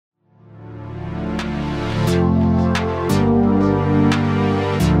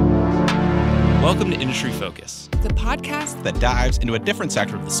Welcome to Industry Focus, the podcast that dives into a different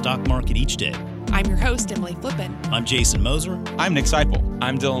sector of the stock market each day. I'm your host, Emily Flippen. I'm Jason Moser. I'm Nick Seipel.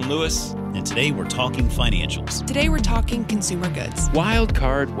 I'm Dylan Lewis. And today we're talking financials. Today we're talking consumer goods. Wild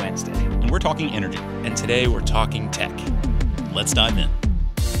Card Wednesday. And we're talking energy. And today we're talking tech. Let's dive in.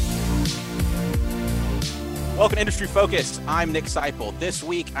 Welcome to Industry Focus. I'm Nick Seipel. This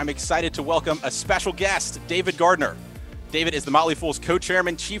week, I'm excited to welcome a special guest, David Gardner. David is the Motley Fool's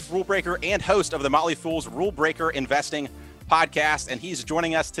co-chairman, chief rule breaker, and host of the Motley Fool's Rule Breaker Investing podcast. And he's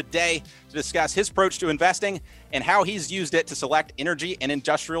joining us today to discuss his approach to investing and how he's used it to select energy and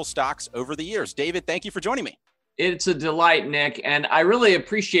industrial stocks over the years. David, thank you for joining me. It's a delight, Nick. And I really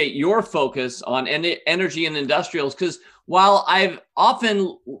appreciate your focus on energy and industrials, because while I've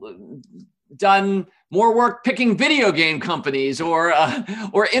often done more work picking video game companies or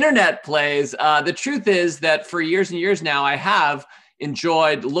internet plays, the truth is that for years and years now, I have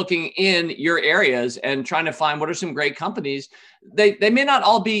enjoyed looking in your areas and trying to find what are some great companies. They may not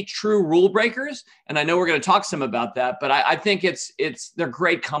all be true rule breakers, and I know we're going to talk some about that, but I think they're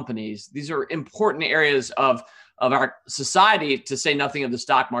great companies. These are important areas of our society, to say nothing of the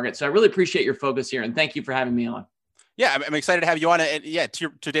stock market. So I really appreciate your focus here, and thank you for having me on. Yeah, I'm excited to have you on. And yeah,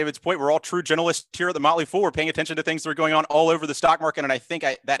 to David's point, we're all true generalists here at the Motley Fool. We're paying attention to things that are going on all over the stock market, and I think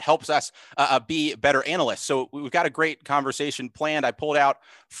that helps us be better analysts. So we've got a great conversation planned. I pulled out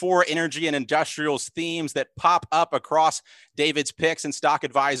 4 energy and industrials themes that pop up across David's picks and Stock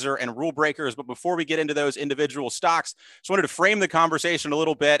Advisor and Rule Breakers. But before we get into those individual stocks, just wanted to frame the conversation a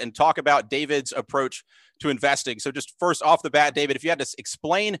little bit and talk about David's approach to investing. So just first off the bat, David, if you had to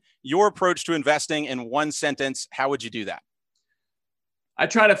explain your approach to investing in one sentence, how would you do that? I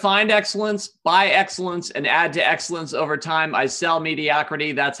try to find excellence, buy excellence, and add to excellence over time. I sell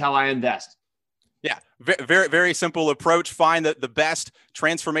mediocrity. That's how I invest. Yeah, very, very simple approach. Find the best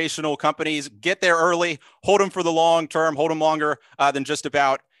transformational companies, get there early, hold them for the long term, hold them longer than just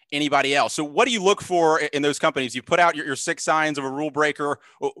about anybody else. So what do you look for in those companies? You put out your 6 signs of a rule breaker.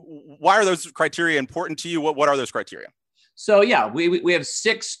 Why are those criteria important to you? What are those criteria? So yeah, we have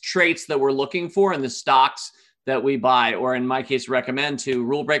 6 traits that we're looking for in the stocks that we buy, or in my case, recommend to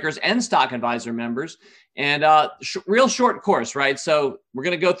rule breakers and Stock Advisor members. And real short course, right? So we're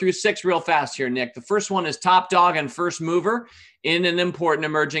going to go through 6 real fast here, Nick. The first one is top dog and first mover in an important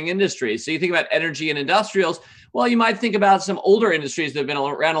emerging industry. So you think about energy and industrials. Well, you might think about some older industries that have been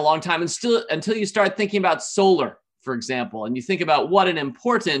around a long time, and still until you start thinking about solar, for example, and you think about what an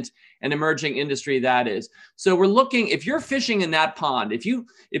important and emerging industry that is. So we're looking, if you're fishing in that pond, if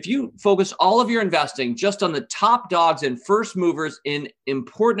you focus all of your investing just on the top dogs and first movers in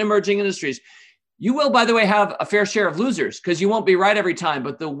important emerging industries, you will, by the way, have a fair share of losers, because you won't be right every time,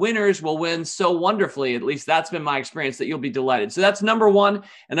 but the winners will win so wonderfully. At least that's been my experience, that you'll be delighted. So that's number 1.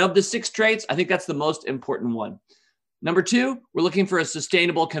 And of the 6 traits, I think that's the most important one. Number 2, we're looking for a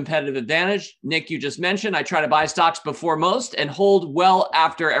sustainable competitive advantage. Nick, you just mentioned, I try to buy stocks before most and hold well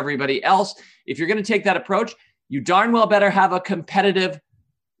after everybody else. If you're going to take that approach, you darn well better have a competitive,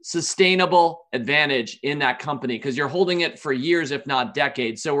 sustainable advantage in that company, because you're holding it for years, if not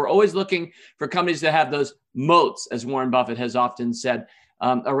decades. So we're always looking for companies that have those moats, as Warren Buffett has often said,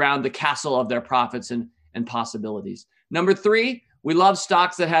 around the castle of their profits and possibilities. Number 3, we love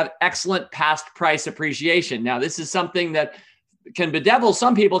stocks that have excellent past price appreciation. Now, this is something that can bedevil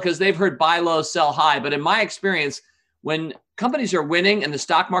some people because they've heard buy low, sell high. But in my experience, when companies are winning and the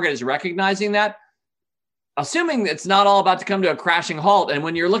stock market is recognizing that, assuming it's not all about to come to a crashing halt, and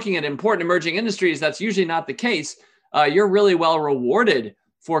when you're looking at important emerging industries, that's usually not the case, you're really well rewarded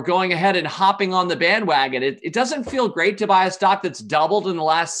for going ahead and hopping on the bandwagon. It doesn't feel great to buy a stock that's doubled in the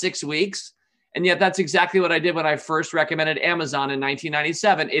last 6 weeks. And yet that's exactly what I did when I first recommended Amazon in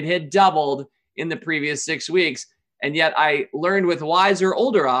 1997. It had doubled in the previous 6 weeks. And yet I learned with wiser,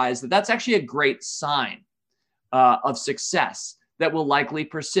 older eyes that that's actually a great sign of success that will likely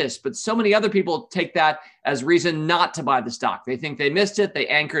persist. But so many other people take that as reason not to buy the stock. They think they missed it. They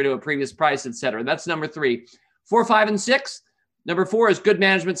anchor to a previous price, et cetera. That's number 3. 4, 5, and 6. Number 4 is good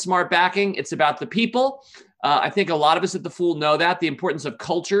management, smart backing. It's about the people. I think a lot of us at the Fool know that, the importance of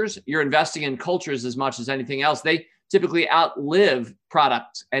cultures. You're investing in cultures as much as anything else. They typically outlive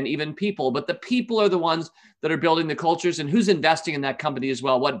products and even people, but the people are the ones that are building the cultures, and who's investing in that company as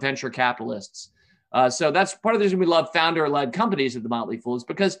well, what venture capitalists. So that's part of the reason we love founder-led companies at the Motley Fool, is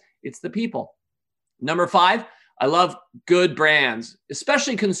because it's the people. Number 5, I love good brands,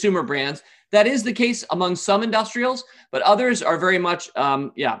 especially consumer brands. That is the case among some industrials, but others are very much,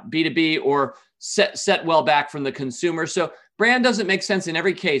 B2B or set well back from the consumer. So brand doesn't make sense in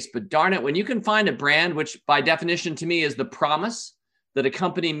every case, but darn it, when you can find a brand, which by definition to me is the promise that a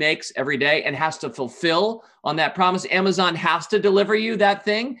company makes every day and has to fulfill on that promise. Amazon has to deliver you that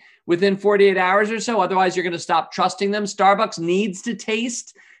thing within 48 hours or so. Otherwise, you're going to stop trusting them. Starbucks needs to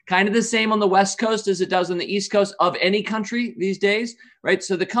taste kind of the same on the West Coast as it does on the East Coast of any country these days, right?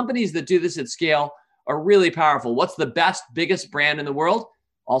 So the companies that do this at scale are really powerful. What's the best, biggest brand in the world?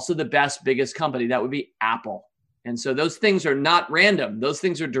 Also the best, biggest company. That would be Apple. And so those things are not random. Those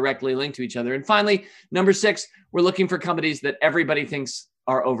things are directly linked to each other. And finally, number 6, we're looking for companies that everybody thinks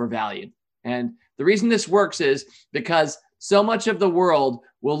are overvalued. And the reason this works is because so much of the world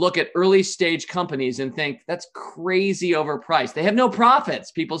will look at early stage companies and think that's crazy overpriced. They have no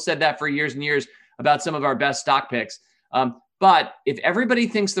profits. People said that for years and years about some of our best stock picks. But if everybody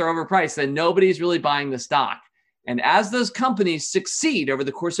thinks they're overpriced, then nobody's really buying the stock. And as those companies succeed over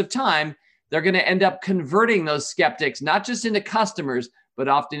the course of time, they're going to end up converting those skeptics, not just into customers, but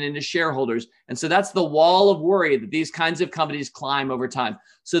often into shareholders. And so that's the wall of worry that these kinds of companies climb over time.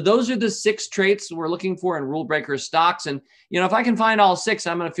 So those are the 6 traits we're looking for in Rule Breaker stocks. And, if I can find all 6,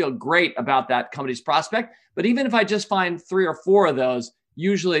 I'm going to feel great about that company's prospect. But even if I just find 3 or 4 of those,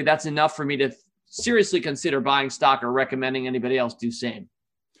 usually that's enough for me to seriously consider buying stock or recommending anybody else do same.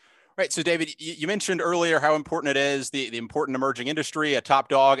 Right. So, David, you mentioned earlier how important it is, the important emerging industry, a top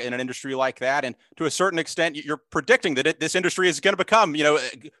dog in an industry like that. And to a certain extent, you're predicting that this industry is going to become,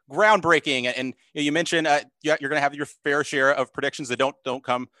 groundbreaking. And you mentioned you're going to have your fair share of predictions that don't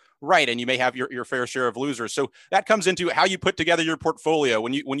come right. And you may have your fair share of losers. So that comes into how you put together your portfolio.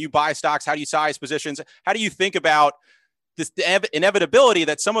 When you buy stocks, how do you size positions? How do you think about this inevitability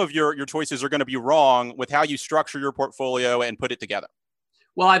that some of your choices are going to be wrong with how you structure your portfolio and put it together?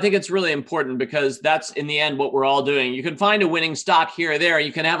 Well, I think it's really important because that's in the end what we're all doing. You can find a winning stock here or there.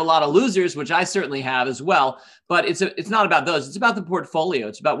 You can have a lot of losers, which I certainly have as well. But it's not about those. It's about the portfolio.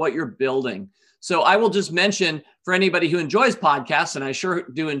 It's about what you're building. So I will just mention for anybody who enjoys podcasts, and I sure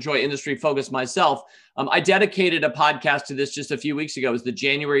do enjoy Industry Focus myself, I dedicated a podcast to this just a few weeks ago. It was the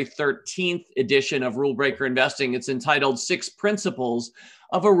January 13th edition of Rule Breaker Investing. It's entitled 6 Principles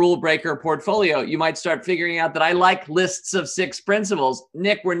of a Rule Breaker Portfolio. You might start figuring out that I like lists of 6 principles.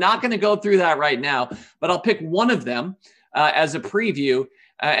 Nick, we're not going to go through that right now, but I'll pick one of them as a preview.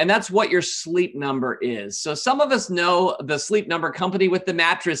 And that's what your sleep number is. So some of us know the Sleep Number company with the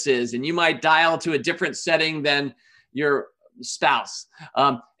mattresses, and you might dial to a different setting than your spouse.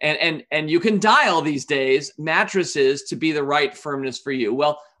 And you can dial these days mattresses to be the right firmness for you.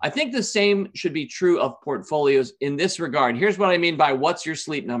 Well, I think the same should be true of portfolios in this regard. Here's what I mean by what's your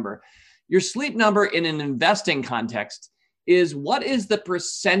sleep number. Your sleep number in an investing context is what is the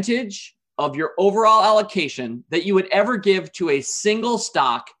percentage of your overall allocation that you would ever give to a single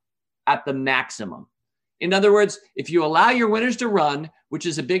stock at the maximum. In other words, if you allow your winners to run, which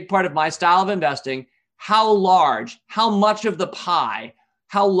is a big part of my style of investing, how much of the pie,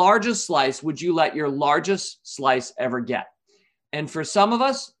 how large a slice would you let your largest slice ever get? And for some of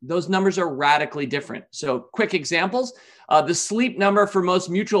us, those numbers are radically different. So quick examples, the sleep number for most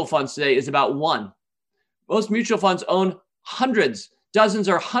mutual funds today is about 1. Most mutual funds own dozens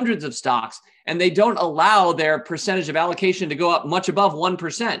or hundreds of stocks, and they don't allow their percentage of allocation to go up much above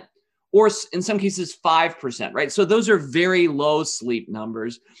 1%, or in some cases 5%, right? So those are very low sleep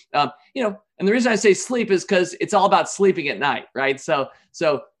numbers. And the reason I say sleep is because it's all about sleeping at night, right? So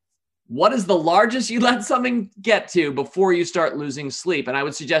what is the largest you let something get to before you start losing sleep? And I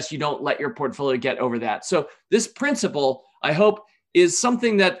would suggest you don't let your portfolio get over that. So this principle, I hope, is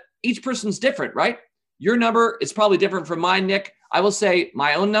something that each person's different, right? Your number is probably different from mine, Nick. I will say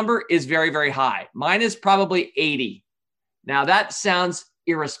my own number is very, very high. Mine is probably 80. Now that sounds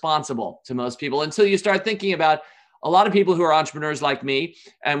irresponsible to most people until you start thinking about a lot of people who are entrepreneurs like me,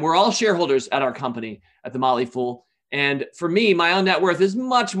 and we're all shareholders at our company, at The Motley Fool. And for me, my own net worth is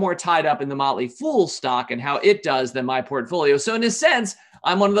much more tied up in The Motley Fool stock and how it does than my portfolio. So in a sense,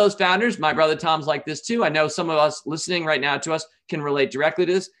 I'm one of those founders. My brother Tom's like this too. I know some of us listening right now to us can relate directly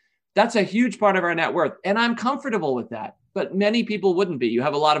to this. That's a huge part of our net worth. And I'm comfortable with that. But many people wouldn't be. You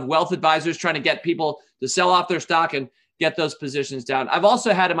have a lot of wealth advisors trying to get people to sell off their stock and get those positions down. I've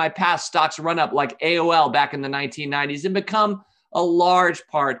also had in my past stocks run up like AOL back in the 1990s and become a large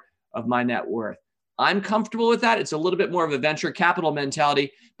part of my net worth. I'm comfortable with that. It's a little bit more of a venture capital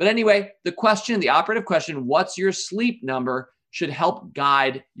mentality. But anyway, the operative question, what's your sleep number, should help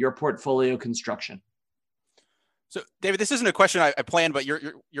guide your portfolio construction. So, David, this isn't a question I planned, but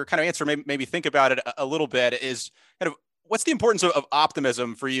your kind of answer made me think about it a little bit. Is kind of what's the importance of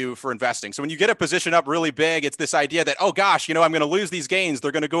optimism for you for investing? So when you get a position up really big, it's this idea that, oh gosh, I'm going to lose these gains.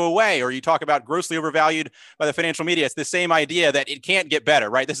 They're going to go away. Or you talk about grossly overvalued by the financial media. It's the same idea that it can't get better,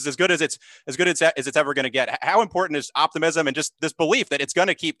 right? This is as good as it's ever going to get. How important is optimism and just this belief that it's going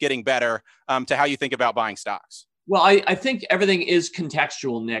to keep getting better to how you think about buying stocks? Well, I think everything is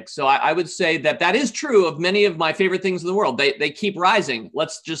contextual, Nick. So I would say that is true of many of my favorite things in the world. They keep rising.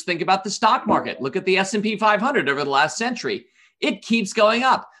 Let's just think about the stock market. Look at the S&P 500 over the last century. It keeps going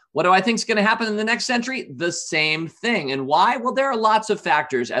up. What do I think is going to happen in the next century? The same thing. And why? Well, there are lots of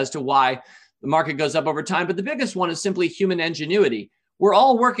factors as to why the market goes up over time. But the biggest one is simply human ingenuity. We're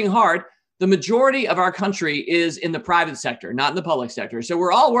all working hard. The majority of our country is in the private sector, not in the public sector. So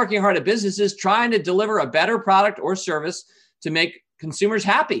we're all working hard at businesses trying to deliver a better product or service to make consumers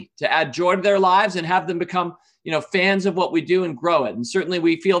happy, to add joy to their lives and have them become, fans of what we do and grow it. And certainly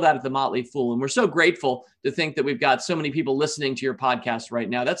we feel that at the Motley Fool. And we're so grateful to think that we've got so many people listening to your podcast right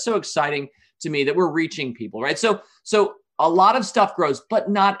now. That's so exciting to me that we're reaching people, right? So a lot of stuff grows,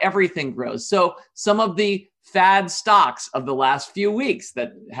 but not everything grows. So some of the fad stocks of the last few weeks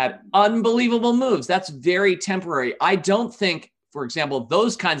that had unbelievable moves, that's very temporary. I don't think, for example,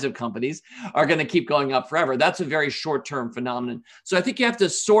 those kinds of companies are going to keep going up forever. That's a very short-term phenomenon. So I think you have to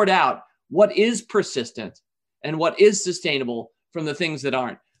sort out what is persistent and what is sustainable from the things that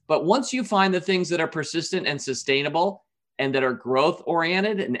aren't. But once you find the things that are persistent and sustainable and that are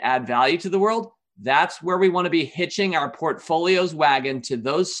growth-oriented and add value to the world, that's where we want to be hitching our portfolio's wagon to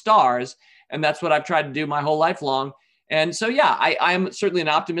those stars. And that's what I've tried to do my whole life long. And so, yeah, I'm certainly an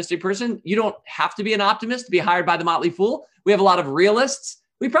optimistic person. You don't have to be an optimist to be hired by the Motley Fool. We have a lot of realists.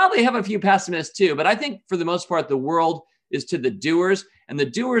 We probably have a few pessimists too, but I think for the most part, the world is to the doers, and the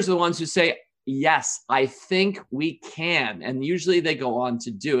doers are the ones who say, yes, I think we can. And usually they go on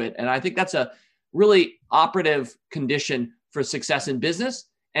to do it. And I think that's a really operative condition for success in business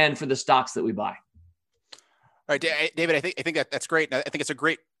and for the stocks that we buy. All right, David, I think that's great. I think it's a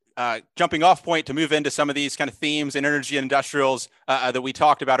great jumping off point to move into some of these kind of themes in energy and industrials that we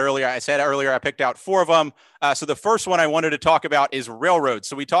talked about earlier. I said earlier, I picked out 4 of them. So the first one I wanted to talk about is railroads.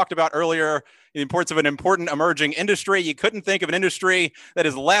 So we talked about earlier the importance of an important emerging industry. You couldn't think of an industry that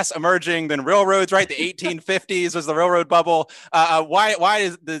is less emerging than railroads, right? The 1850s was the railroad bubble.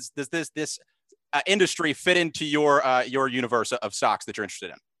 Why does this industry fit into your universe of stocks that you're interested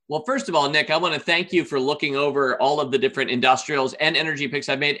in? Well, first of all, Nick, I want to thank you for looking over all of the different industrials and energy picks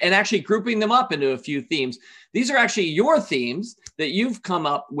I've made and actually grouping them up into a few themes. These are actually your themes that you've come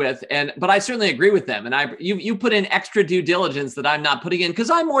up with, but I certainly agree with them. And you put in extra due diligence that I'm not putting in because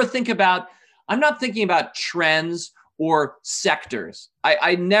I'm not thinking about trends or sectors.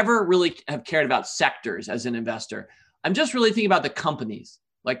 I never really have cared about sectors as an investor. I'm just really thinking about the companies.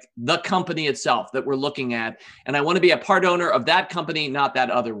 Like the company itself that we're looking at. And I want to be a part owner of that company, not that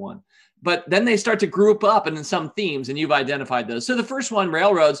other one. But then they start to group up in some themes, and you've identified those. So the first one,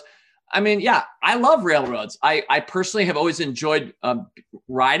 railroads. I mean, yeah, I love railroads. I personally have always enjoyed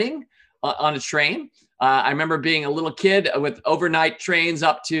riding on a train. I remember being a little kid with overnight trains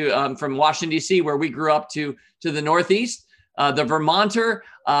up to from Washington, D.C., where we grew up to the Northeast. The Vermonter,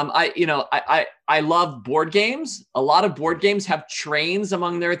 I love board games. A lot of board games have trains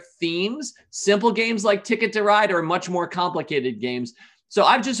among their themes. Simple games like Ticket to Ride are much more complicated games. So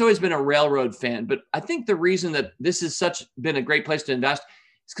I've just always been a railroad fan. But I think the reason that this has been a great place to invest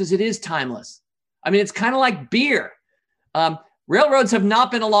is because it is timeless. I mean, it's kind of like beer. Railroads have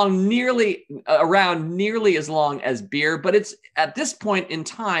not been around nearly as long as beer, but it's at this point in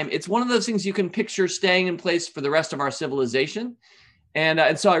time, it's one of those things you can picture staying in place for the rest of our civilization.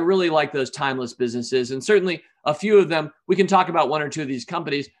 And so I really like those timeless businesses, and certainly a few of them. We can talk about 1 or 2 of these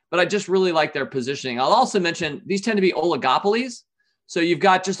companies, but I just really like their positioning. I'll also mention these tend to be oligopolies. So you've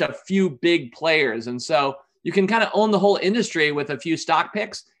got just a few big players. And so you can kind of own the whole industry with a few stock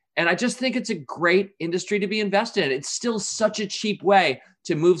picks. And I just think it's a great industry to be invested in. It's still such a cheap way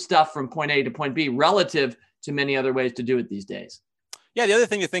to move stuff from point A to point B relative to many other ways to do it these days. Yeah, the other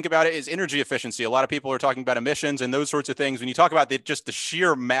thing to think about is energy efficiency. A lot of people are talking about emissions and those sorts of things. When you talk about just the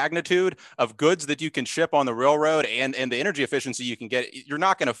sheer magnitude of goods that you can ship on the railroad and the energy efficiency you can get, you're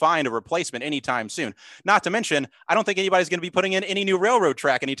not going to find a replacement anytime soon. Not to mention, I don't think anybody's going to be putting in any new railroad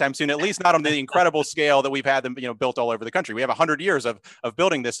track anytime soon, at least not on the incredible scale that we've had them built all over the country. We have 100 years of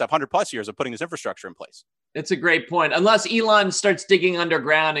building this stuff, 100 plus years of putting this infrastructure in place. It's a great point. Unless Elon starts digging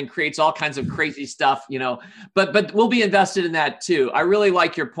underground and creates all kinds of crazy stuff, but we'll be invested in that too. I really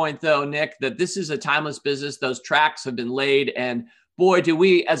like your point though, Nick, that this is a timeless business. Those tracks have been laid, and boy, do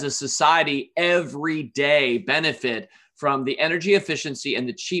we as a society every day benefit from the energy efficiency and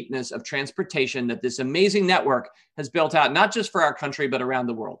the cheapness of transportation that this amazing network has built out, not just for our country, but around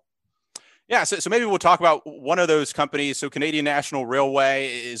the world. Yeah, so maybe we'll talk about one of those companies. So Canadian National Railway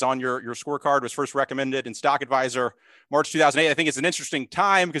is on your scorecard, was first recommended in Stock Advisor March 2008. I think it's an interesting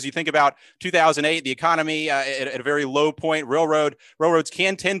time because you think about 2008, the economy at a very low point. Railroads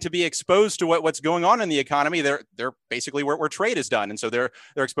can tend to be exposed to what's going on in the economy. They're basically where trade is done, and so they're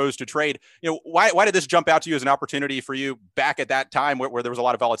exposed to trade. Why did this jump out to you as an opportunity for you back at that time where there was a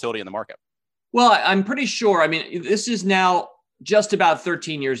lot of volatility in the market? Well, I'm pretty sure. I mean, this is now just about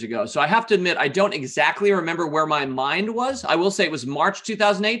 13 years ago. So I have to admit, I don't exactly remember where my mind was. I will say it was March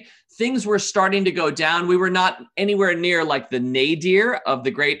 2008. Things were starting to go down. We were not anywhere near like the nadir of the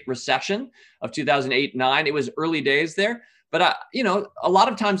Great Recession of 2008-9. It was early days there. But, a lot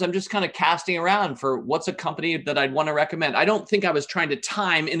of times I'm just kind of casting around for what's a company that I'd want to recommend. I don't think I was trying to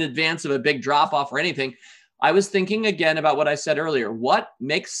time in advance of a big drop off or anything. I was thinking again about what I said earlier. What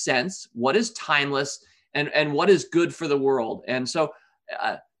makes sense? What is timeless? And what is good for the world. And so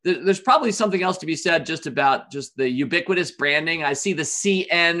there's probably something else to be said just about just the ubiquitous branding. I see the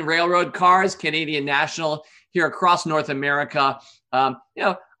CN railroad cars, Canadian National, here across North America. I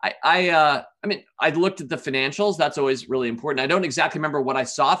looked at the financials. That's always really important. I don't exactly remember what I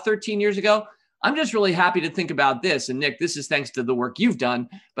saw 13 years ago. I'm just really happy to think about this. And Nick, this is thanks to the work you've done,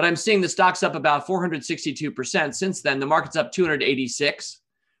 but I'm seeing the stock's up about 462%. Since then, the market's up 286.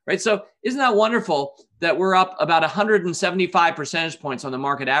 Right. So isn't that wonderful that we're up about 175 percentage points on the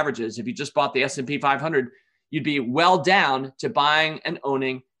market averages? If you just bought the S&P 500, you'd be well down to buying and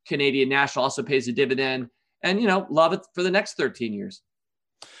owning Canadian National. Also pays a dividend and, love it for the next 13 years.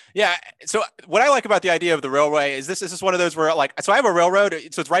 Yeah. So what I like about the idea of the railway is this is one of those where so I have a railroad.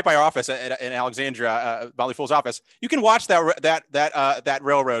 So it's right by our office in Alexandria, Motley Fool's office. You can watch that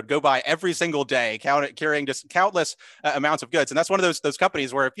railroad go by every single day, carrying just countless amounts of goods. And that's one of those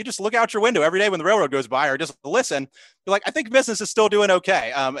companies where if you just look out your window every day when the railroad goes by or just listen, you're like, I think business is still doing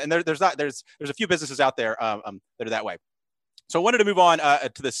okay. And there's a few businesses out there that are that way. So I wanted to move on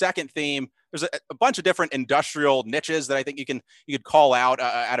to the second theme. There's a bunch of different industrial niches that I think you could call out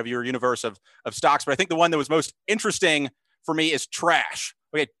of your universe of stocks. But I think the one that was most interesting for me is trash.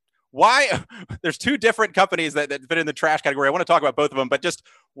 Okay, why? There's two different companies that fit in the trash category. I want to talk about both of them, but just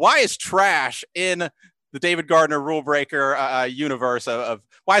why is trash in the David Gardner Rule Breaker universe of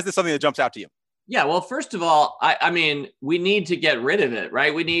why is this something that jumps out to you? Yeah, well, first of all, I mean, we need to get rid of it,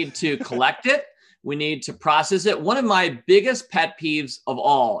 right? We need to collect it. We need to process it. One of my biggest pet peeves of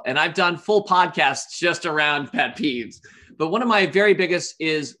all, and I've done full podcasts just around pet peeves, but one of my very biggest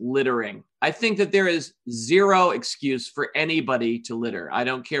is littering. I think that there is zero excuse for anybody to litter. I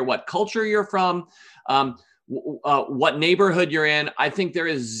don't care what culture you're from, what neighborhood you're in. I think there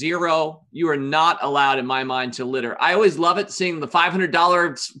is zero. You are not allowed, in my mind, to litter. I always love it seeing the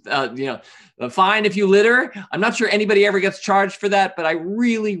 $500, the fine if you litter. I'm not sure anybody ever gets charged for that, but I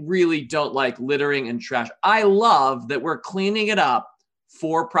really, really don't like littering and trash. I love that we're cleaning it up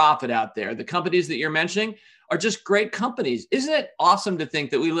for profit out there. The companies that you're mentioning are just great companies. Isn't it awesome to think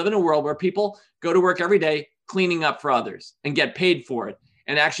that we live in a world where people go to work every day cleaning up for others and get paid for it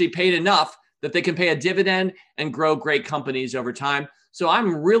and actually paid enough that they can pay a dividend and grow great companies over time. So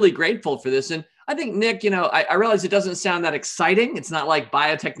I'm really grateful for this. And I think, Nick, I realize it doesn't sound that exciting. It's not like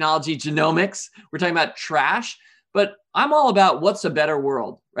biotechnology, genomics. We're talking about trash, but I'm all about what's a better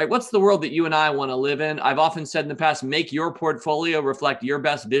world, right? What's the world that you and I want to live in? I've often said in the past, make your portfolio reflect your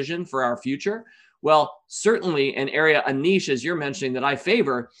best vision for our future. Well, certainly an area, a niche, as you're mentioning, that I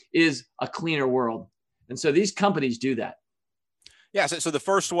favor is a cleaner world. And so these companies do that. Yeah, so the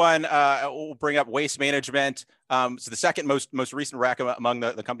first one we'll bring up Waste Management. So the second most recent rec among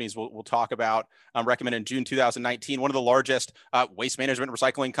the companies we'll talk about, recommended in June 2019. One of the largest waste management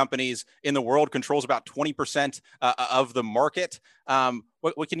recycling companies in the world, controls about 20% of the market.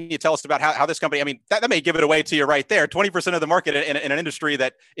 What can you tell us about how this company, I mean, that may give it away to you right there, 20% of the market in an industry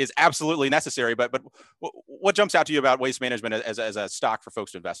that is absolutely necessary. But what jumps out to you about Waste Management as a stock for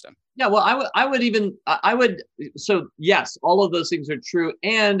folks to invest in? Yeah, well, so yes, all of those things are true.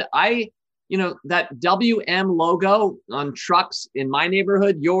 And that WM logo on trucks in my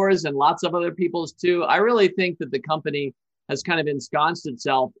neighborhood, yours, and lots of other people's too. I really think that the company has kind of ensconced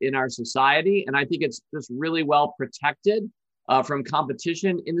itself in our society. And I think it's just really well protected from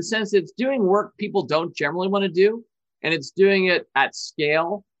competition in the sense that it's doing work people don't generally want to do. And it's doing it at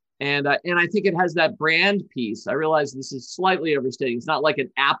scale. And I think it has that brand piece. I realize this is slightly overstating. It's not like an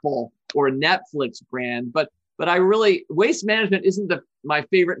Apple or Netflix brand, but Waste Management isn't my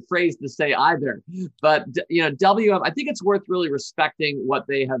favorite phrase to say either. But WM, I think it's worth really respecting what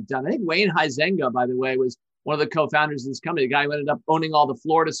they have done. I think Wayne Huizenga, by the way, was one of the co-founders of this company, the guy who ended up owning all the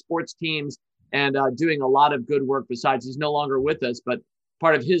Florida sports teams and doing a lot of good work besides. He's no longer with us, but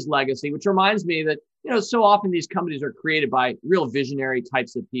part of his legacy, which reminds me that, so often these companies are created by real visionary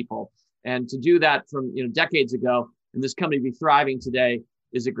types of people. And to do that from, decades ago, and this company be thriving today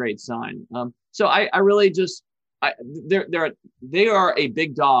is a great sign. So I really just, they are a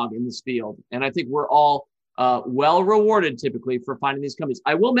big dog in this field. And I think we're all well rewarded typically for finding these companies.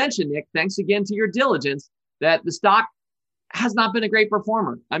 I will mention, Nick, thanks again to your diligence, that the stock has not been a great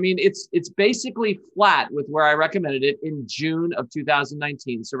performer. I mean, it's basically flat with where I recommended it in June of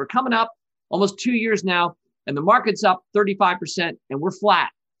 2019. So we're coming up almost 2 years now, and the market's up 35%, and we're flat.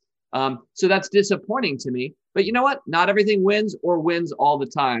 So that's disappointing to me. But you know what? Not everything wins or wins all the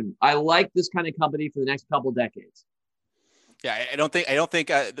time. I like this kind of company for the next couple decades. Yeah, I don't think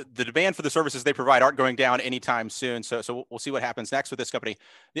the demand for the services they provide aren't going down anytime soon. So we'll see what happens next with this company.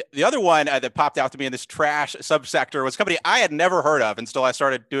 The other one that popped out to me in this trash subsector was a company I had never heard of until I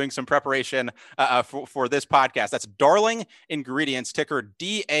started doing some preparation for this podcast. That's Darling Ingredients, ticker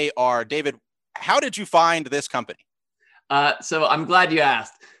DAR. David, how did you find this company? So I'm glad you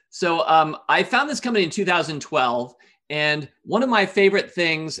asked. So I found this company in 2012. And one of my favorite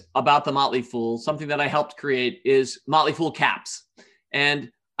things about the Motley Fool, something that I helped create, is Motley Fool caps. And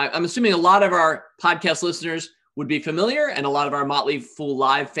I'm assuming a lot of our podcast listeners would be familiar, and a lot of our Motley Fool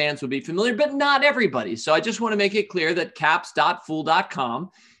Live fans would be familiar, but not everybody. So I just want to make it clear that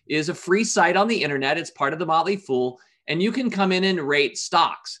caps.fool.com is a free site on the internet. It's part of the Motley Fool, and you can come in and rate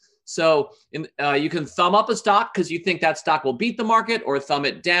stocks. So you can thumb up a stock because you think that stock will beat the market, or thumb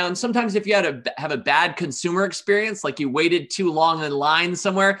it down. Sometimes if you have a bad consumer experience, like you waited too long in line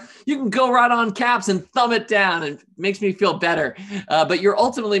somewhere, you can go right on caps and thumb it down, and it makes me feel better. But you're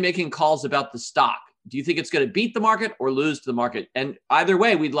ultimately making calls about the stock. Do you think it's going to beat the market or lose to the market? And either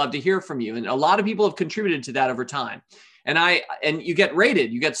way, we'd love to hear from you. And a lot of people have contributed to that over time. And you get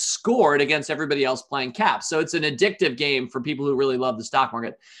rated, you get scored against everybody else playing caps. So it's an addictive game for people who really love the stock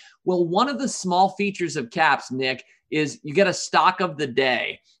market. Well, one of the small features of caps, Nick, is you get a stock of the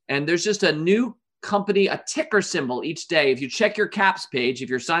day. And there's just a new company, a ticker symbol each day. If you check your caps page, if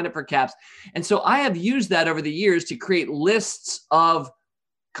you're signed up for caps. And so I have used that over the years to create lists of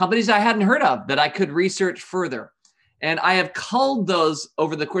companies I hadn't heard of that I could research further. And I have culled those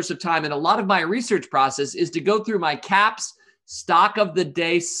over the course of time. And a lot of my research process is to go through my caps stock of the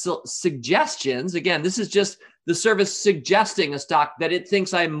day suggestions. Again, this is just the service suggesting a stock that it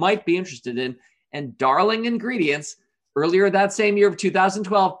thinks I might be interested in. And Darling Ingredients, earlier that same year of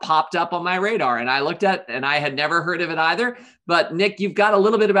 2012, popped up on my radar. And I looked at, and I had never heard of it either. But Nick, you've got a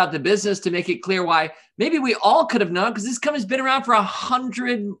little bit about the business to make it clear why maybe we all could have known, because this company's been around for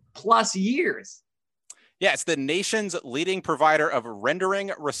 100+ years. Yeah, it's the nation's leading provider of rendering,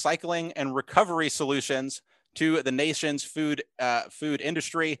 recycling, and recovery solutions to the nation's food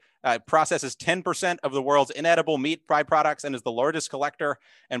industry. Processes 10% of the world's inedible meat byproducts and is the largest collector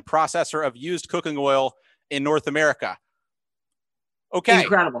and processor of used cooking oil in North America. Okay.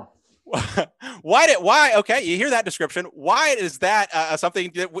 Incredible. Why? Okay, you hear that description. Why is that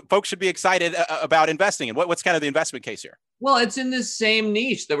something that folks should be excited about investing in? What's kind of the investment case here? Well, it's in this same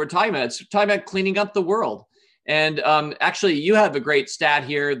niche that we're talking about. It's talking about cleaning up the world. And actually, you have a great stat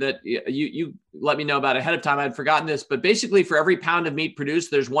here that you let me know about ahead of time. I'd forgotten this, but basically for every pound of meat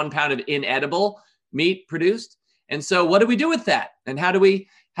produced, there's 1 pound of inedible meat produced. And so what do we do with that? And how do we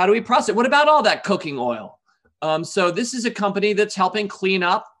process it? What about all that cooking oil? So this is a company that's helping clean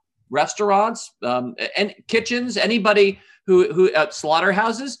up restaurants and kitchens, anybody who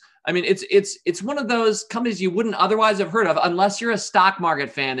slaughterhouses. I mean, it's one of those companies you wouldn't otherwise have heard of unless you're a stock market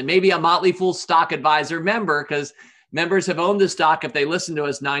fan and maybe a Motley Fool Stock Advisor member, because members have owned the stock, if they listened to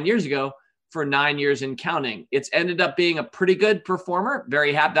us 9 years ago, for 9 years and counting. It's ended up being a pretty good performer.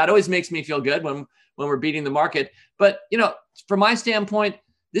 Very happy. That always makes me feel good when we're beating the market. But, from my standpoint,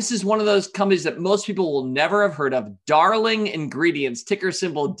 this is one of those companies that most people will never have heard of. Darling Ingredients, ticker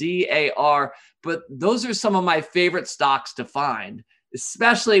symbol DAR. But those are some of my favorite stocks to find,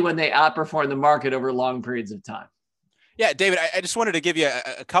 especially when they outperform the market over long periods of time. Yeah, David, I just wanted to give you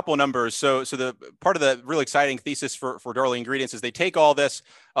a couple numbers. So the part of the really exciting thesis for Darling Ingredients is they take all this,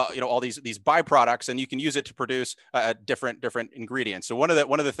 all these byproducts, and you can use it to produce different ingredients. So one of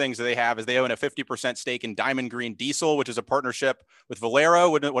the things that they have is they own a 50% stake in Diamond Green Diesel, which is a partnership with Valero,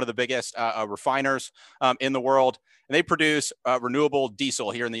 one of the biggest refiners in the world. And they produce renewable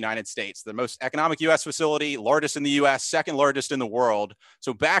diesel here in the United States, the most economic U.S. facility, largest in the U.S., second largest in the world.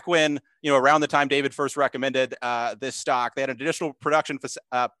 So back when, around the time David first recommended this stock, they had an additional production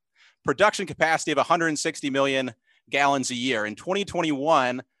capacity of 160 million gallons a year. In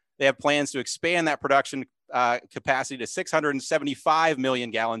 2021, they have plans to expand that production capacity to 675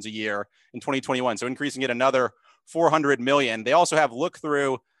 million gallons a year in 2021. So increasing it another 400 million. They also have look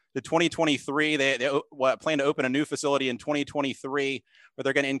through the 2023. They plan to open a new facility in 2023 where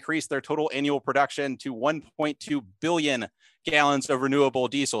they're going to increase their total annual production to 1.2 billion gallons of renewable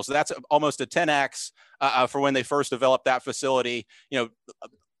diesel. So that's almost a 10x for when they first developed that facility,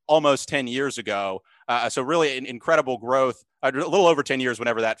 almost 10 years ago. So really incredible growth, a little over 10 years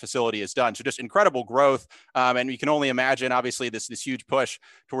whenever that facility is done. So just incredible growth. And you can only imagine, obviously, this huge push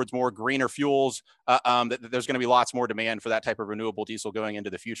towards more greener fuels. There's going to be lots more demand for that type of renewable diesel going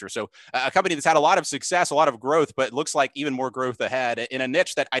into the future. So a company that's had a lot of success, a lot of growth, but it looks like even more growth ahead in a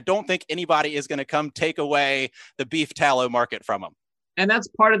niche that I don't think anybody is going to come take away the beef tallow market from them. And that's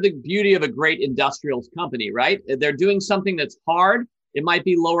part of the beauty of a great industrials company, right? They're doing something that's hard. It might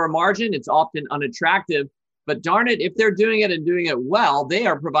be lower margin. It's often unattractive, but darn it, if they're doing it and doing it well, they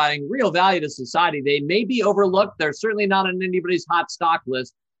are providing real value to society. They may be overlooked. They're certainly not on anybody's hot stock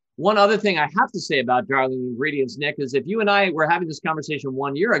list. One other thing I have to say about Darling Ingredients, Nick, is if you and I were having this conversation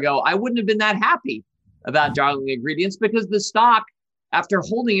 1 year ago, I wouldn't have been that happy about Darling Ingredients because the stock, after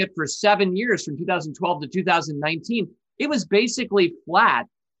holding it for 7 years from 2012 to 2019, it was basically flat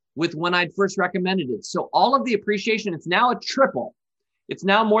with when I'd first recommended it. So all of the appreciation, it's now a triple. It's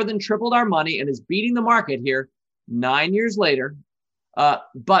now more than tripled our money and is beating the market here 9 years later.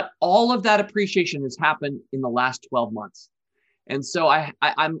 But all of that appreciation has happened in the last 12 months. And so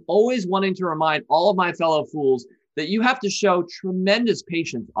I'm always wanting to remind all of my fellow fools that you have to show tremendous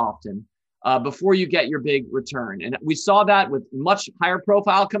patience often before you get your big return. And we saw that with much higher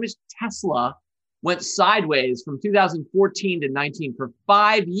profile companies. Tesla went sideways from 2014 to 19 for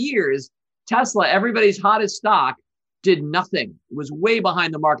 5 years. Tesla, everybody's hottest stock, did nothing. It was way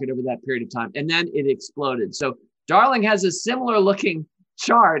behind the market over that period of time. And then it exploded. So Darling has a similar looking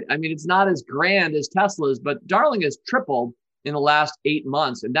chart. I mean, it's not as grand as Tesla's, but Darling has tripled in the last 8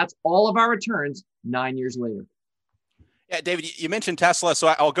 months. And that's all of our returns 9 years later. Yeah, David, you mentioned Tesla, so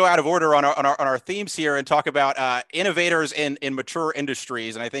I'll go out of order on our themes here and talk about innovators in mature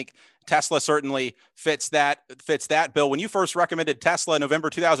industries, and I think Tesla certainly fits that bill. When you first recommended Tesla in November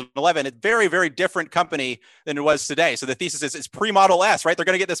 2011, it's a very, very different company than it was today. So the thesis is it's pre-Model S, right? They're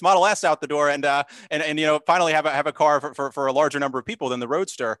going to get this Model S out the door and finally have a car for a larger number of people than the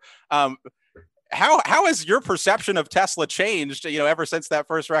Roadster. How has your perception of Tesla changed? Ever since that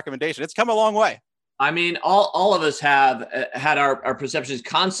first recommendation, it's come a long way. I mean, all of us have had our perceptions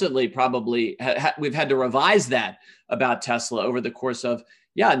constantly. Probably we've had to revise that about Tesla over the course of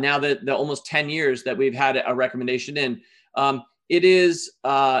now the almost 10 years that we've had a recommendation in. It is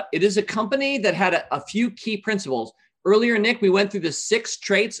a company that had a few key principles. Earlier, Nick, we went through the 6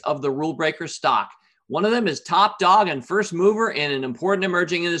 traits of the rule breaker stock. One of them is top dog and first mover in an important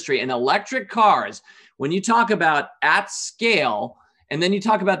emerging industry. And electric cars, when you talk about at scale, and then you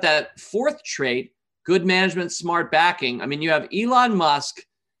talk about that 4th trait, good management, smart backing. I mean, you have Elon Musk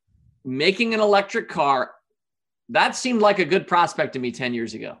making an electric car. That seemed like a good prospect to me 10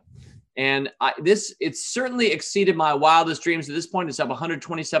 years ago. And it's certainly exceeded my wildest dreams. At this point, it's up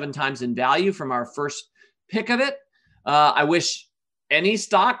 127 times in value from our first pick of it. I wish any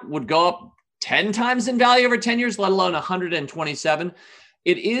stock would go up 10 times in value over 10 years, let alone 127.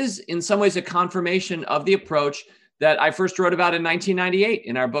 It is in some ways a confirmation of the approach that I first wrote about in 1998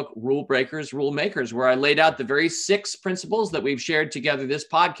 in our book, Rule Breakers, Rule Makers, where I laid out the very 6 principles that we've shared together this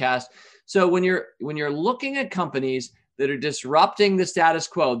podcast. So when you're looking at companies that are disrupting the status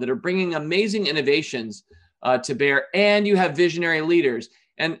quo, that are bringing amazing innovations to bear, and you have visionary leaders.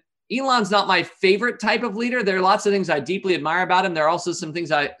 And Elon's not my favorite type of leader. There are lots of things I deeply admire about him. There are also some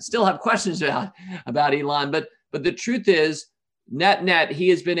things I still have questions about Elon. But the truth is, net, he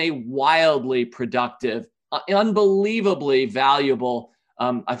has been a wildly productive, unbelievably valuable,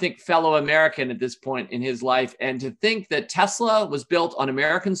 I think, fellow American at this point in his life. And to think that Tesla was built on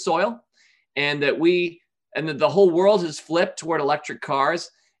American soil and that the whole world has flipped toward electric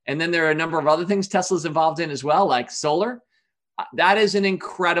cars. And then there are a number of other things Tesla's involved in as well, like solar. That is an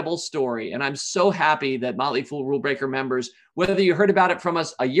incredible story. And I'm so happy that Motley Fool Rule Breaker members, whether you heard about it from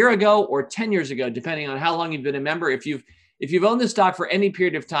us a year ago or 10 years ago, depending on how long you've been a member, if you've owned this stock for any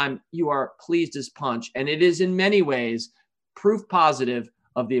period of time, you are pleased as punch. And it is in many ways proof positive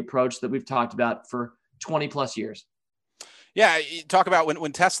of the approach that we've talked about for 20 plus years. Yeah, you talk about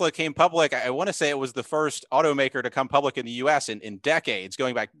when Tesla came public. I want to say it was the first automaker to come public in the U.S. in decades,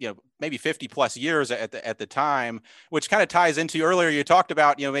 going back, maybe 50 plus years at the time, which kind of ties into earlier you talked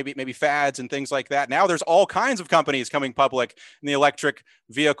about, maybe fads and things like that. Now there's all kinds of companies coming public in the electric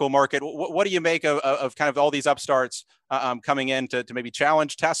vehicle market. What do you make of kind of all these upstarts coming in to maybe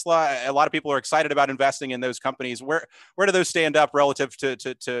challenge Tesla? A lot of people are excited about investing in those companies. Where do those stand up relative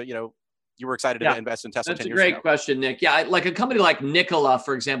to you were excited to invest in Tesla? That's a great question, Nick. Yeah, like a company like Nikola,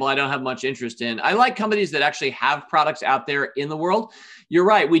 for example, I don't have much interest in. I like companies that actually have products out there in the world. You're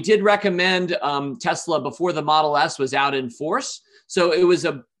right. We did recommend Tesla before the Model S was out in force. So it was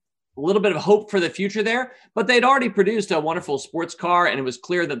a little bit of hope for the future there, but they'd already produced a wonderful sports car, and it was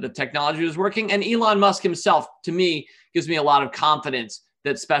clear that the technology was working. And Elon Musk himself, to me, gives me a lot of confidence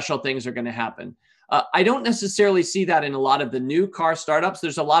that special things are going to happen. I don't necessarily see that in a lot of the new car startups.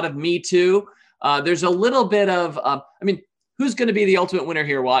 There's a lot of Me Too. There's a little bit of, who's going to be the ultimate winner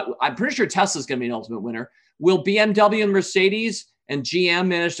here? Well, I'm pretty sure Tesla's going to be an ultimate winner. Will BMW and Mercedes and GM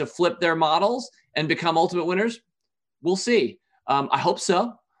manage to flip their models and become ultimate winners? We'll see. I hope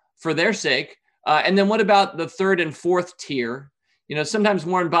so, for their sake. And then what about the third and fourth tier? Sometimes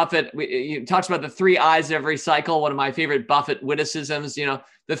Warren Buffett he talks about the 3 I's of every cycle. One of my favorite Buffett witticisms,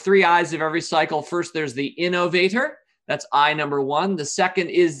 the 3 I's of every cycle. First, there's the innovator. That's I number 1. The second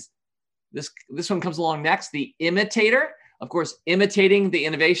is this one comes along next, the imitator. Of course, imitating the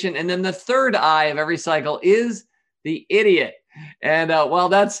innovation. And then the third I of every cycle is the idiot. And well,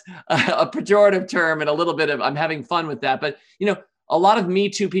 that's a pejorative term and a little bit of, I'm having fun with that. But, a lot of Me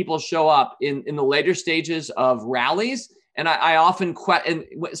Too people show up in the later stages of rallies. And I often, and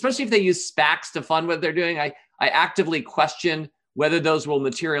especially if they use SPACs to fund what they're doing, I actively question whether those will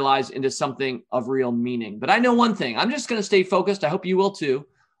materialize into something of real meaning. But I know one thing, I'm just going to stay focused, I hope you will too,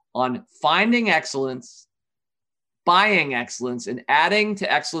 on finding excellence, buying excellence, and adding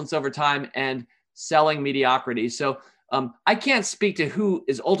to excellence over time and selling mediocrity. So I can't speak to who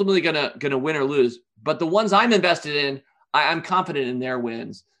is ultimately going to win or lose, but the ones I'm invested in, I'm confident in their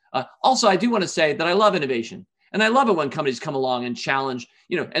wins. Also, I do want to say that I love innovation. And I love it when companies come along and challenge,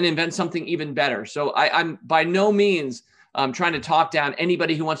 and invent something even better. So I'm by no means trying to talk down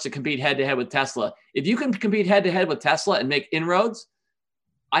anybody who wants to compete head-to-head with Tesla. If you can compete head-to-head with Tesla and make inroads,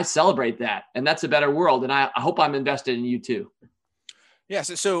 I celebrate that. And that's a better world. And I hope I'm invested in you too. Yeah.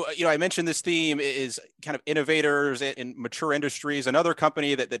 So I mentioned this theme is kind of innovators in mature industries. Another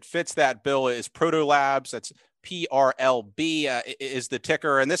company that fits that bill is Proto Labs. That's PRLB is the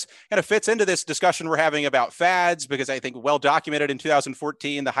ticker. And this kind of fits into this discussion we're having about fads, because I think well documented in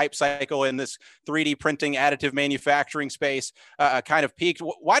 2014, the hype cycle in this 3D printing additive manufacturing space kind of peaked.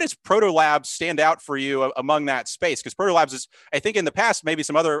 Why does Proto Labs stand out for you among that space? Because Proto Labs is, I think in the past, maybe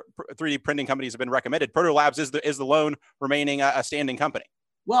some other 3D printing companies have been recommended. Proto Labs is the lone remaining a standing company.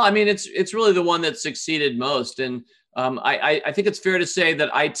 Well, I mean, it's really the one that succeeded most. And I think it's fair to say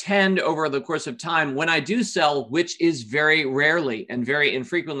that I tend over the course of time, when I do sell, which is very rarely and very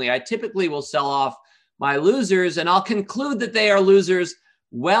infrequently, I typically will sell off my losers, and I'll conclude that they are losers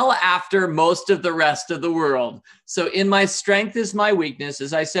well after most of the rest of the world. So in my strength is my weakness.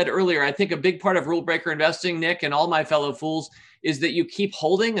 As I said earlier, I think a big part of rule breaker investing, Nick, and all my fellow fools, is that you keep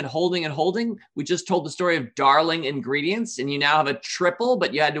holding and holding and holding. We just told the story of Darling Ingredients, and you now have a triple,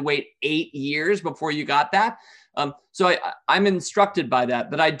 but you had to wait 8 years before you got that. So I'm instructed by that,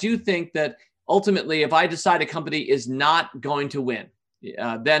 but I do think that ultimately, if I decide a company is not going to win,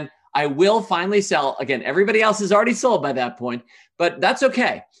 then I will finally sell. Again, everybody else is already sold by that point, but that's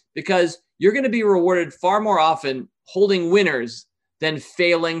okay, because you're going to be rewarded far more often holding winners than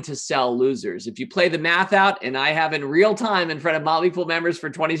failing to sell losers. If you play the math out, and I have in real time in front of Motley Fool members for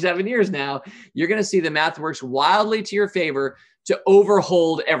 27 years now, you're going to see the math works wildly to your favor to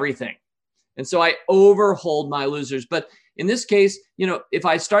overhold everything. And so I overhold my losers. But in this case, if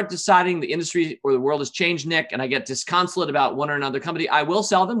I start deciding the industry or the world has changed, Nick, and I get disconsolate about one or another company, I will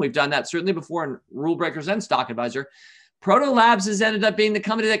sell them. We've done that certainly before in Rule Breakers and Stock Advisor. Proto Labs has ended up being the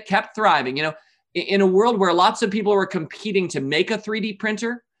company that kept thriving. In a world where lots of people were competing to make a 3D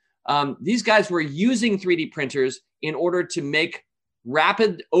printer, these guys were using 3D printers in order to make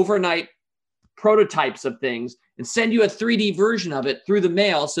rapid overnight prototypes of things and send you a 3D version of it through the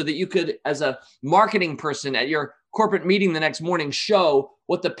mail so that you could, as a marketing person at your corporate meeting the next morning, show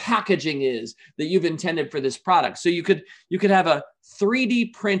what the packaging is that you've intended for this product. So you could have a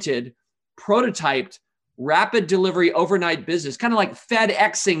 3D printed, prototyped, rapid delivery overnight business, kind of like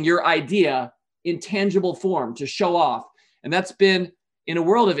FedExing your idea in tangible form to show off. And that's been, in a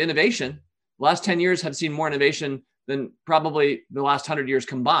world of innovation, the last 10 years have seen more innovation than probably the last 100 years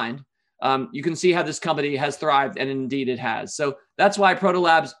combined. you can see how this company has thrived, and indeed it has. So that's why Proto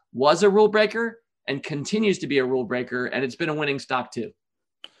Labs was a rule breaker and continues to be a rule breaker, and it's been a winning stock too.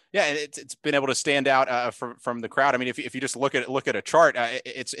 Yeah, and it's been able to stand out from the crowd. I mean, if you just look at a chart,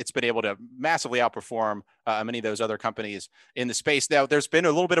 it's been able to massively outperform many of those other companies in the space. Now, there's been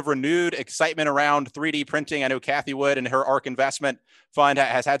a little bit of renewed excitement around 3D printing. I know Kathy Wood and her ARK investment fund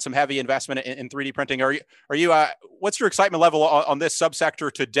has had some heavy investment in 3D printing. Are you what's your excitement level on this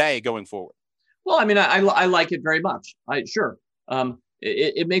subsector today going forward? Well, I mean, I like it very much. Sure.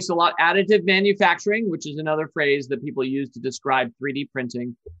 It makes a lot additive manufacturing, which is another phrase that people use to describe 3D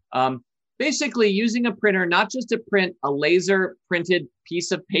printing. Basically using a printer, not just to print a laser printed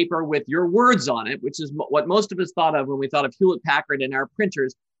piece of paper with your words on it, which is what most of us thought of when we thought of Hewlett Packard and our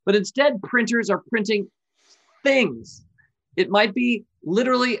printers, but instead printers are printing things. It might be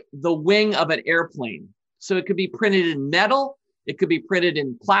literally the wing of an airplane. So it could be printed in metal. It could be printed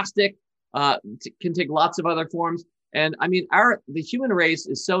in plastic. Can take lots of other forms. And I mean, the human race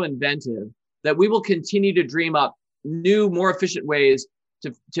is so inventive that we will continue to dream up new, more efficient ways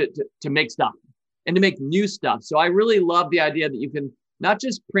to make stuff and to make new stuff. So I really love the idea that you can not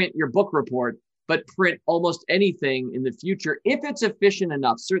just print your book report, but print almost anything in the future if it's efficient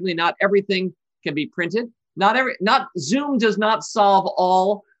enough. Certainly not everything can be printed. Not Zoom does not solve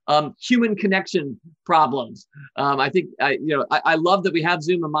all human connection problems. I think I love that we have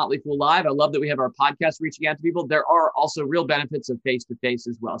Zoom and Motley Fool Live. I love that we have our podcast reaching out to people. There are also real benefits of face-to-face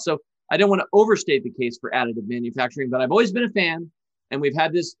as well. So I don't want to overstate the case for additive manufacturing, but I've always been a fan, and we've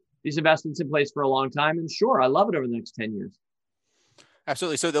had these investments in place for a long time. And sure, I love it over the next 10 years.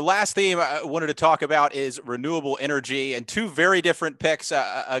 Absolutely. So the last theme I wanted to talk about is renewable energy, and two very different picks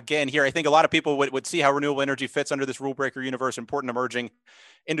again here. I think a lot of people would see how renewable energy fits under this rule breaker universe, important emerging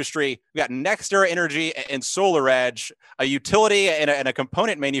industry. We got NextEra Energy and SolarEdge, a utility and a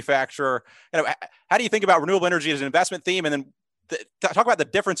component manufacturer. How do you think about renewable energy as an investment theme? And then talk about the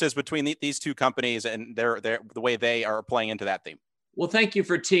differences between these two companies and the way they are playing into that theme. Well, thank you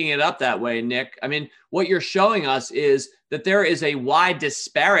for teeing it up that way, Nick. I mean, what you're showing us is that there is a wide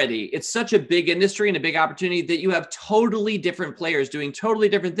disparity. It's such a big industry and a big opportunity that you have totally different players doing totally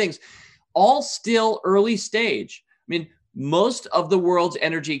different things, all still early stage. I mean, most of the world's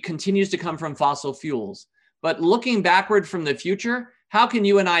energy continues to come from fossil fuels. But looking backward from the future, how can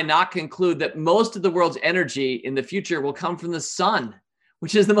you and I not conclude that most of the world's energy in the future will come from the sun,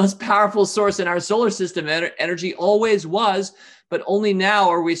 which is the most powerful source in our solar system? Energy always was, but only now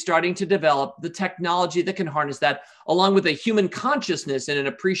are we starting to develop the technology that can harness that, along with a human consciousness and an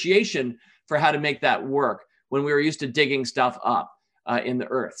appreciation for how to make that work when we were used to digging stuff up in the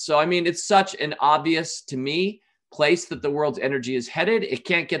earth. So, I mean, it's such an obvious, to me, place that the world's energy is headed. It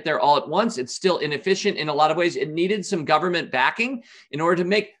can't get there all at once. It's still inefficient in a lot of ways. It needed some government backing in order to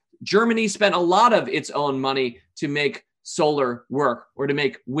make. Germany spent a lot of its own money to make solar work or to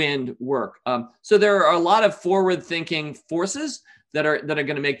make wind work. So there are a lot of forward-thinking forces that are going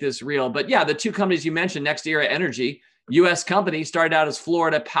to make this real. But yeah, the two companies you mentioned, NextEra Energy, U.S. company, started out as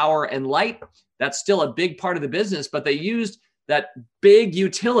Florida Power and Light. That's still a big part of the business, but they used that big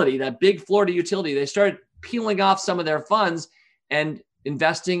utility, that big Florida utility. They started peeling off some of their funds and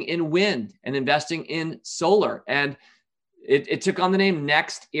investing in wind and investing in solar. And it took on the name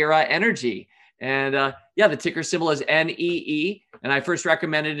NextEra Energy. And the ticker symbol is NEE. And I first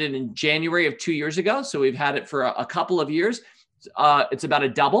recommended it in January of 2 years ago. So we've had it for a couple of years. It's about a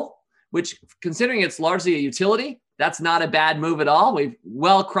double, which, considering it's largely a utility, that's not a bad move at all. We've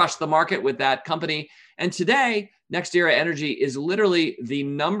well crushed the market with that company. And today, NextEra Energy is literally the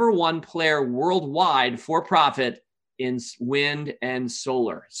number one player worldwide for profit in wind and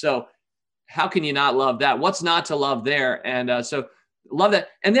solar. So how can you not love that? What's not to love there? And so love that.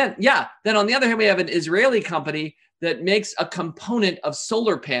 And then on the other hand, we have an Israeli company that makes a component of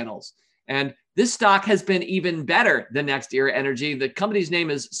solar panels. And this stock has been even better than NextEra Energy. The company's name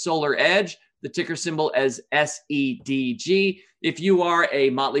is SolarEdge. The ticker symbol is SEDG. If you are a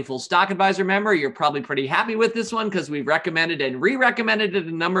Motley Fool Stock Advisor member, you're probably pretty happy with this one because we've recommended and re-recommended it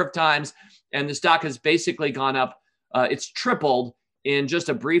a number of times. And the stock has basically gone up. It's tripled in just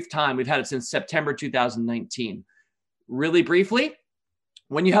a brief time. We've had it since September 2019. Really briefly,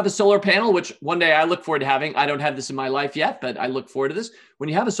 when you have a solar panel, which one day I look forward to having, I don't have this in my life yet, but I look forward to this. When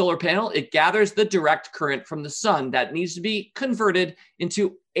you have a solar panel, it gathers the direct current from the sun that needs to be converted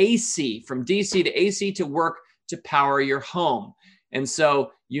into AC, from DC to AC, to work to power your home. And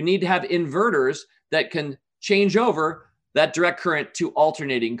so you need to have inverters that can change over that direct current to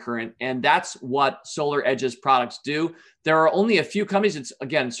alternating current. And that's what SolarEdge's products do. There are only a few companies. It's,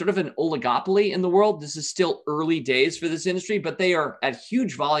 again, sort of an oligopoly in the world. This is still early days for this industry, but they are at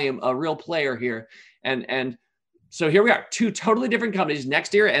huge volume, a real player here. And so here we are, two totally different companies,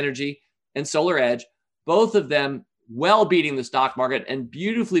 NextEra Energy and SolarEdge, both of them well beating the stock market and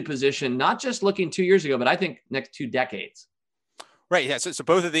beautifully positioned, not just looking 2 years ago, but I think next 2 decades. Right. Yeah. So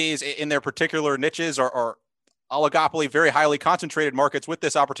both of these in their particular niches are oligopoly, very highly concentrated markets with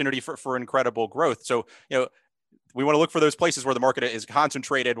this opportunity for incredible growth. So, we want to look for those places where the market is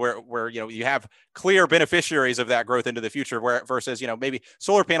concentrated, where you have clear beneficiaries of that growth into the future, where versus, maybe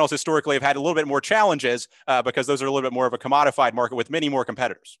solar panels historically have had a little bit more challenges because those are a little bit more of a commodified market with many more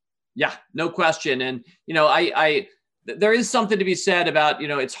competitors. Yeah, no question. And, there is something to be said about,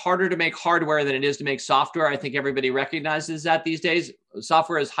 it's harder to make hardware than it is to make software. I think everybody recognizes that these days.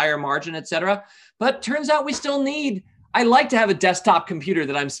 Software is higher margin, et cetera. But turns out we still I like to have a desktop computer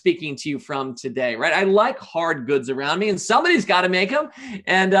that I'm speaking to you from today, right? I like hard goods around me, and somebody's got to make them.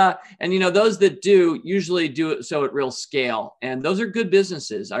 And those that do usually do it so at real scale. And those are good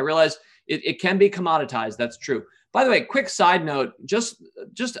businesses. I realize it can be commoditized. That's true. By the way, quick side note, just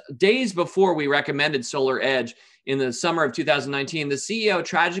days before we recommended SolarEdge in the summer of 2019, the CEO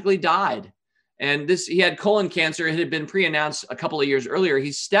tragically died. And he had colon cancer. It had been pre-announced a couple of years earlier.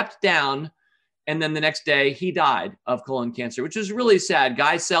 He stepped down, and then the next day he died of colon cancer, which is really sad.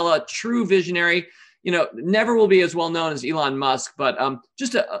 Guy Sella, true visionary, never will be as well known as Elon Musk, but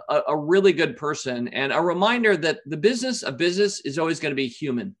just a really good person, and a reminder that a business is always going to be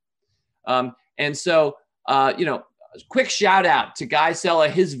human. And so, quick shout out to Guy Sella,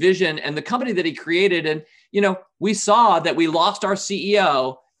 his vision, and the company that he created. And, we saw that we lost our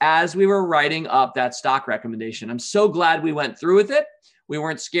CEO as we were writing up that stock recommendation. I'm so glad we went through with it. We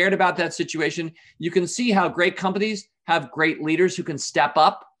weren't scared about that situation. You can see how great companies have great leaders who can step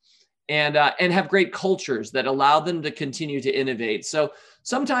up and have great cultures that allow them to continue to innovate. So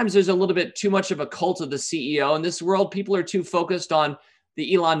sometimes there's a little bit too much of a cult of the CEO in this world. People are too focused on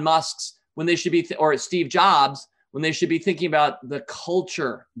the Elon Musks when they should be, or Steve Jobs, when they should be thinking about the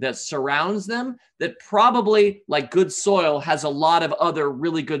culture that surrounds them, that probably, like good soil, has a lot of other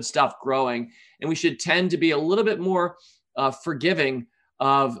really good stuff growing. And we should tend to be a little bit more forgiving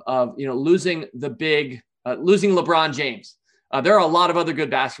of losing losing LeBron James. There are a lot of other good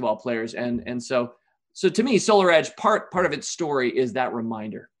basketball players. And so to me, SolarEdge, part of its story is that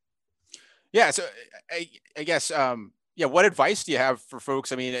reminder. Yeah. So I guess, what advice do you have for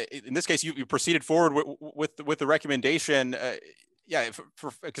folks? I mean, in this case, you proceeded forward with the recommendation.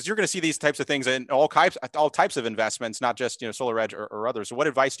 Because you're going to see these types of things in all types of investments, not just SolarEdge or others. So what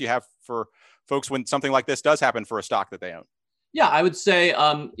advice do you have for folks when something like this does happen for a stock that they own? Yeah, I would say,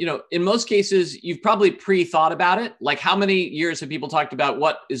 in most cases, you've probably pre-thought about it. Like, how many years have people talked about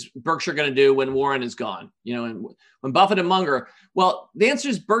what is Berkshire going to do when Warren is gone? And when Buffett and Munger, well, the answer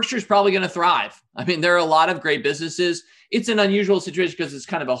is Berkshire's probably going to thrive. I mean, there are a lot of great businesses. It's an unusual situation because it's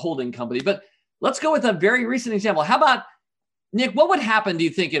kind of a holding company. But let's go with a very recent example. How about, Nick, what would happen, do you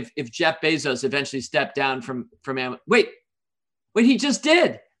think, if Jeff Bezos eventually stepped down from Amazon? Wait, he just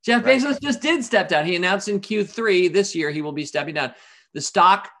did. Jeff Bezos just did step down. He announced in Q3 this year he will be stepping down. The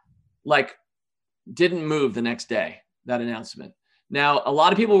stock didn't move the next day, that announcement. Now, a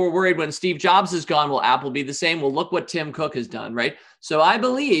lot of people were worried when Steve Jobs is gone, will Apple be the same? Well, look what Tim Cook has done, right? So I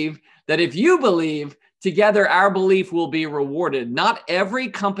believe that if you believe, together our belief will be rewarded. Not every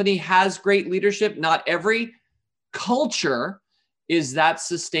company has great leadership. Not every culture is that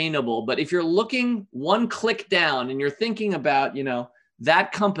sustainable. But if you're looking one click down and you're thinking about,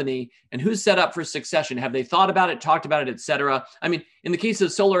 that company and who's set up for succession, have they thought about it, talked about it, et cetera? I mean, in the case of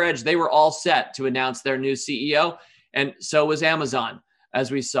SolarEdge, they were all set to announce their new CEO, and so was Amazon,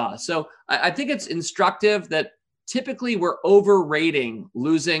 as we saw. So I think it's instructive that typically we're overrating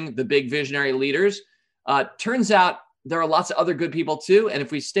losing the big visionary leaders. Turns out there are lots of other good people too, and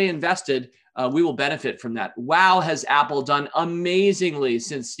if we stay invested, we will benefit from that. Wow, has Apple done amazingly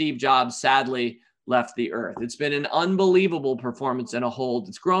since Steve Jobs sadly left the earth. It's been an unbelievable performance and a hold.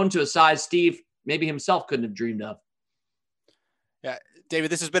 It's grown to a size Steve maybe himself couldn't have dreamed of. Yeah,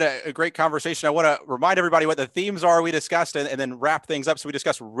 David, this has been a great conversation. I want to remind everybody what the themes are we discussed and then wrap things up. So we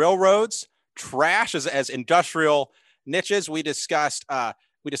discussed railroads, trash as industrial niches. We discussed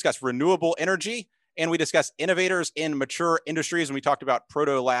renewable energy, and we discussed innovators in mature industries. And we talked about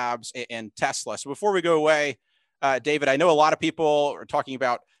Proto Labs and Tesla. So before we go away, David, I know a lot of people are talking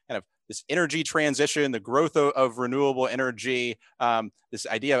about kind of this energy transition, the growth of renewable energy, this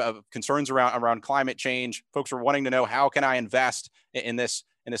idea of concerns around climate change. Folks are wanting to know, how can I invest in this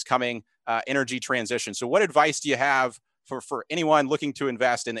coming energy transition? So what advice do you have for anyone looking to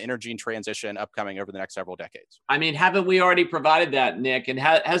invest in the energy and transition upcoming over the next several decades? I mean, haven't we already provided that, Nick? And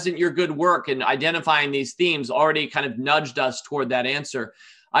hasn't your good work in identifying these themes already kind of nudged us toward that answer?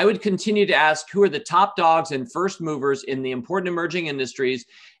 I would continue to ask, who are the top dogs and first movers in the important emerging industries?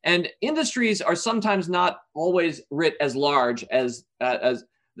 And industries are sometimes not always writ as large as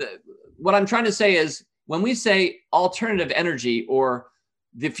what I'm trying to say is, when we say alternative energy or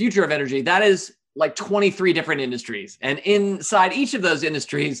the future of energy, that is like 23 different industries. And inside each of those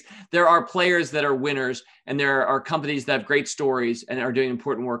industries, there are players that are winners, and there are companies that have great stories and are doing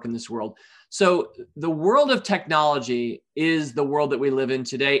important work in this world. So the world of technology is the world that we live in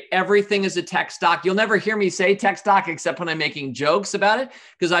today. Everything is a tech stock. You'll never hear me say tech stock except when I'm making jokes about it,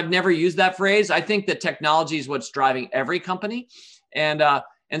 because I've never used that phrase. I think that technology is what's driving every company. And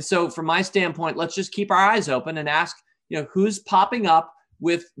so from my standpoint, let's just keep our eyes open and ask, who's popping up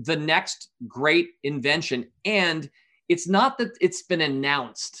with the next great invention. And it's not that it's been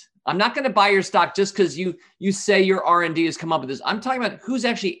announced. I'm not going to buy your stock just because you say your R&D has come up with this. I'm talking about who's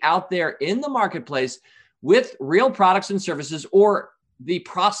actually out there in the marketplace with real products and services, or the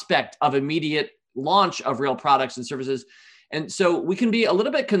prospect of immediate launch of real products and services. And so we can be a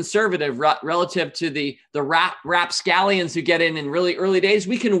little bit conservative relative to the rapscallions who get in really early days.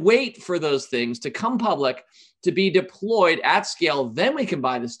 We can wait for those things to come public, to be deployed at scale. Then we can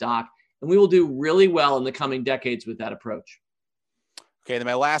buy the stock, and we will do really well in the coming decades with that approach. Okay, then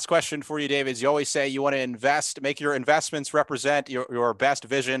my last question for you, David, is you always say you want to make your investments represent your best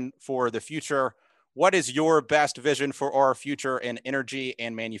vision for the future. What is your best vision for our future in energy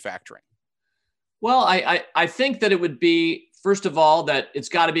and manufacturing? Well, I think that it would be, first of all, that it's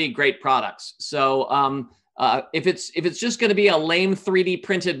got to be great products. So if it's just going to be a lame 3D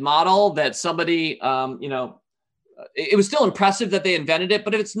printed model that somebody, it was still impressive that they invented it,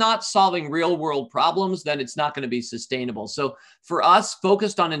 but if it's not solving real world problems, then it's not going to be sustainable. So for us,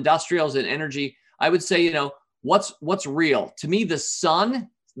 focused on industrials and energy, I would say, what's real? To me, the sun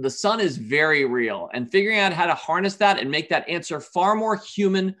is very real, and figuring out how to harness that and make that answer far more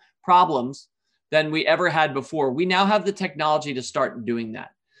human problems than we ever had before. We now have the technology to start doing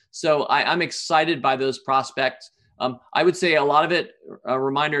that. So I'm excited by those prospects. I would say a lot of it, a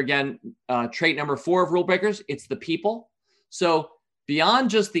reminder again, trait number 4 of Rule Breakers, it's the people. So beyond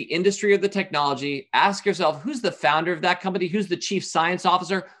just the industry or the technology, ask yourself, who's the founder of that company? Who's the chief science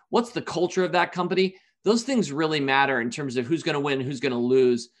officer? What's the culture of that company? Those things really matter in terms of who's going to win, who's going to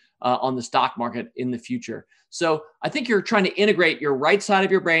lose on the stock market in the future. So I think you're trying to integrate your right side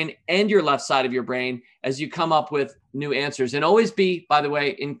of your brain and your left side of your brain as you come up with new answers. And always be, by the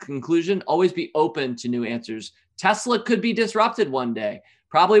way, in conclusion, always be open to new answers. Tesla could be disrupted one day.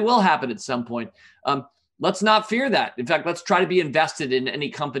 Probably will happen at some point. Let's not fear that. In fact, let's try to be invested in any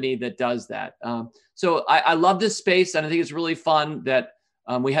company that does that. So I love this space, and I think it's really fun that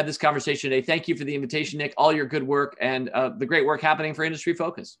we had this conversation today. Thank you for the invitation, Nick, all your good work and the great work happening for Industry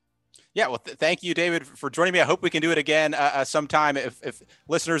Focus. Yeah, well, thank you, David, for joining me. I hope we can do it again sometime. If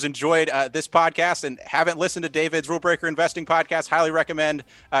listeners enjoyed this podcast and haven't listened to David's Rule Breaker Investing podcast, highly recommend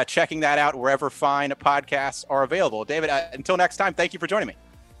checking that out wherever fine podcasts are available. David, until next time, thank you for joining me.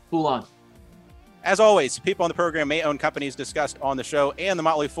 Fool on. As always, people on the program may own companies discussed on the show, and the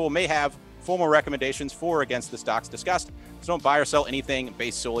Motley Fool may have formal recommendations for or against the stocks discussed. So don't buy or sell anything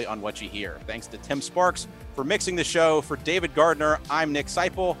based solely on what you hear. Thanks to Tim Sparks for mixing the show. For David Gardner, I'm Nick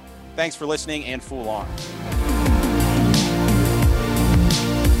Seipel. Thanks for listening, and Fool on.